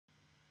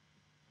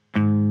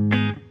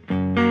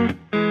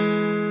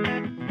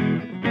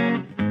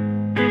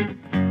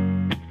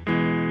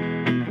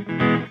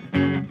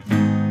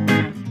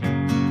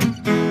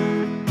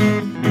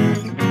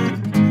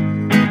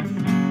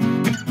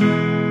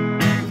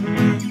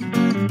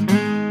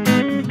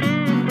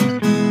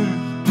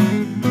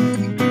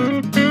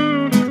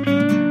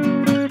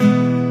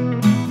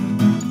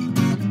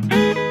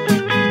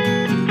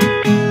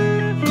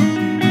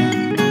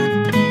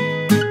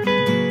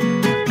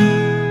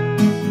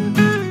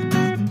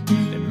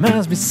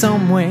must be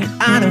some way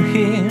out of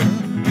here,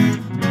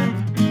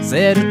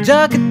 said a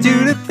joker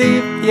to the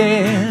thief,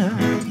 yeah.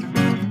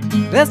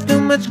 There's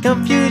too much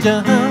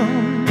confusion,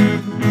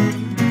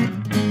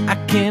 I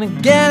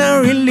can't get a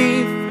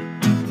relief.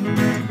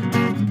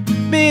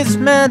 Miss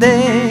my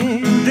day,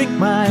 drink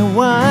my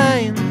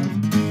wine,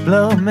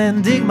 blow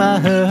and dig my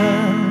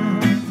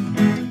heart.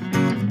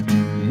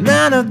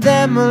 None of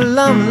them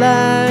along the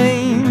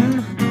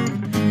line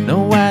know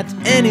what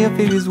any of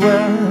it is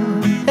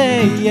worth.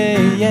 Hey, yeah,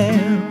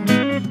 yeah.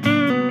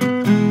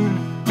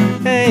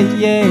 Hey,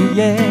 yeah,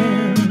 yeah.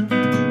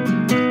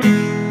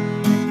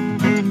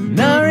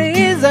 No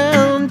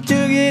reason to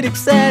get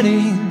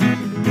exciting,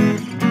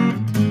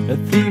 a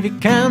thief you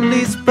can't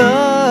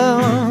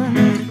respond.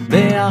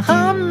 There are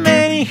how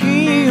many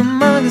here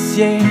among us,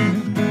 yeah,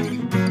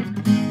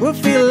 who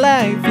feel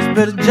life is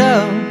but a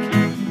joke.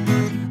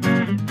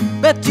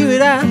 But you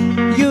and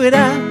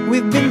I,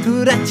 we've been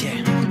through that, yeah,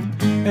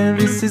 and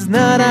this is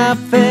not our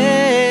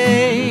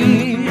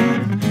fate.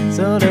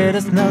 So let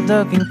us not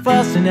talking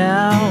faster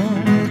now,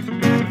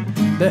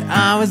 the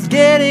hour's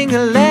getting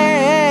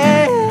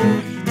late.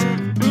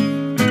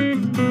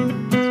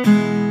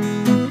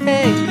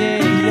 Hey,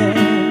 yeah, yeah.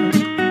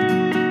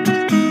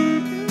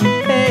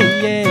 Hey,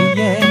 yeah,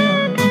 yeah.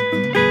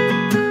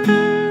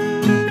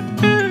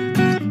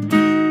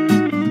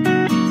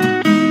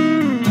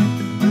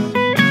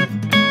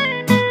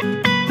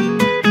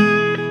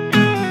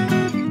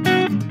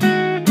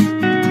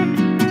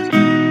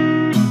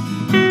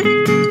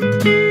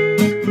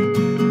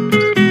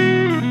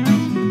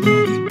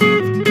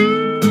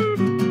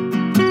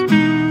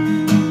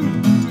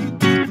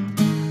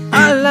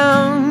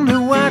 Along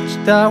the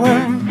Watchtower,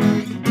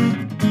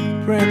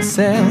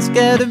 princess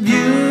get a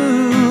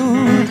view,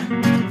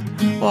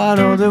 while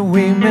all the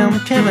women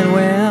came and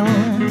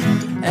went,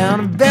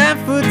 and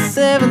barefoot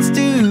servants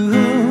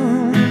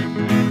too.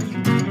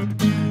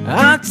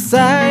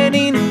 Outside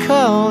in the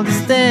cold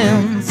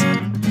distance,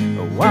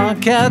 a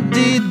wild cat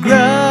did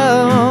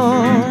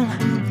growl.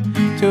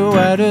 Two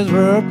others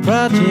were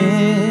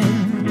approaching,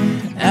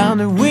 and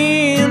the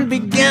wind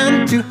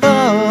began to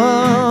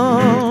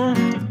howl.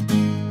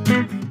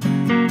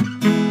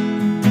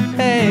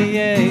 Hey,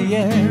 yeah,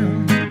 yeah.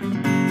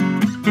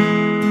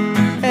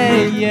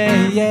 Hey,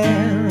 yeah, yeah.